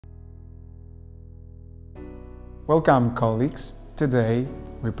Welcome, colleagues. Today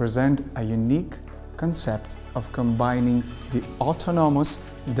we present a unique concept of combining the autonomous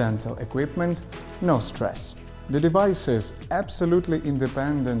dental equipment, no stress. The device is absolutely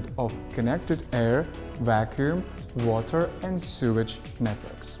independent of connected air, vacuum, water and sewage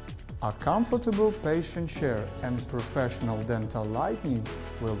networks. A comfortable patient chair and professional dental lighting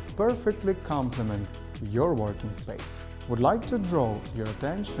will perfectly complement your working space. Would like to draw your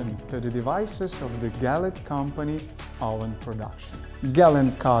attention to the devices of the Galit company own production.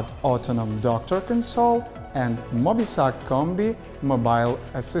 Gallant Cart Autonome Doctor Console and Mobi Suc Combi Mobile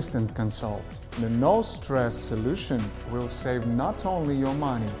Assistant Console. The no-stress solution will save not only your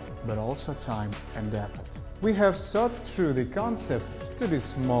money, but also time and effort. We have thought through the concept to the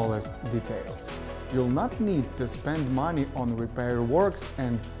smallest details. You'll not need to spend money on repair works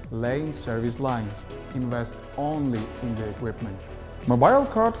and laying service lines. Invest only in the equipment. Mobile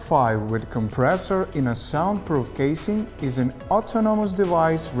Cart 5 with compressor in a soundproof casing is an autonomous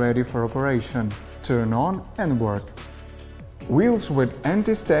device ready for operation. Turn on and work. Wheels with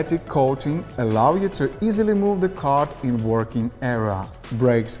anti-static coating allow you to easily move the cart in working area.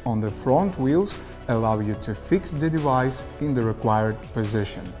 Brakes on the front wheels allow you to fix the device in the required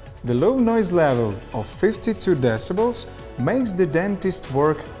position. The low noise level of 52 decibels makes the dentist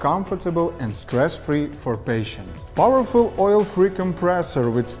work comfortable and stress-free for patient. Powerful oil-free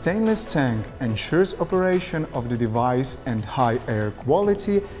compressor with stainless tank ensures operation of the device and high air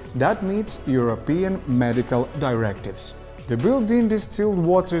quality that meets European medical directives. The built-in distilled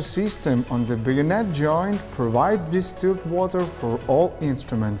water system on the bayonet joint provides distilled water for all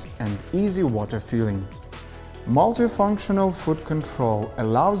instruments and easy water filling. Multifunctional foot control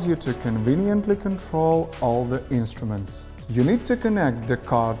allows you to conveniently control all the instruments. You need to connect the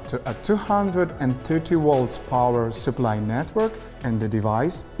cart to a 230 volts power supply network and the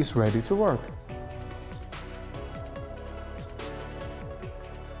device is ready to work.